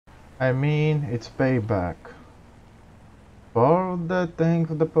I mean, it's payback for the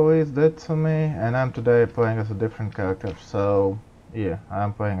things the police did to me, and I'm today playing as a different character, so yeah,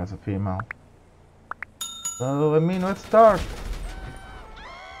 I'm playing as a female. So, I mean, let's start.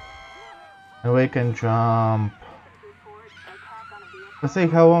 And we can jump. Let's see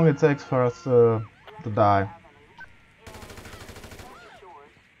how long it takes for us to die.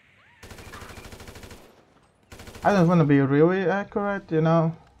 I don't want to be really accurate, you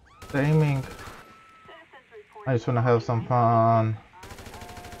know, the aiming. I just want to have some fun.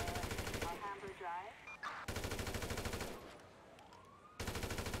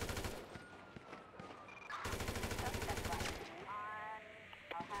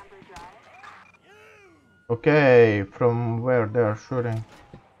 Okay, from where they are shooting.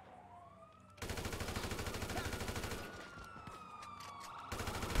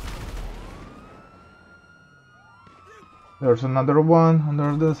 There's another one on the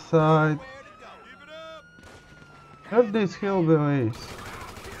other side. Where's these hillbillies?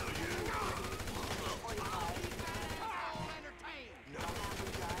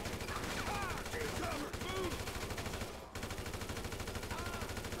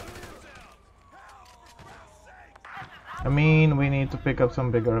 I mean, we need to pick up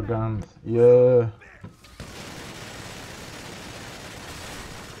some bigger guns. Yeah.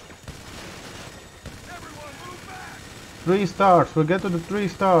 Three stars. We'll get to the 3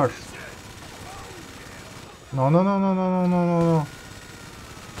 stars. No, no, no, no, no, no, no, no, no.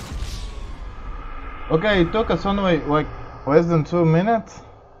 Okay, it took us only like less than 2 minutes.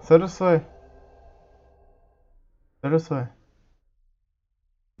 Seriously? Seriously?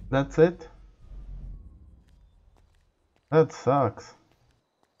 That's it? That sucks.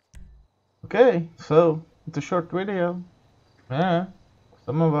 Okay, so it's a short video. Yeah,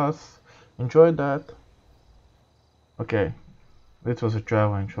 some of us enjoyed that. Okay, this was a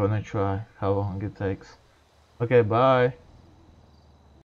challenge. Wanna try how long it takes. Okay, bye.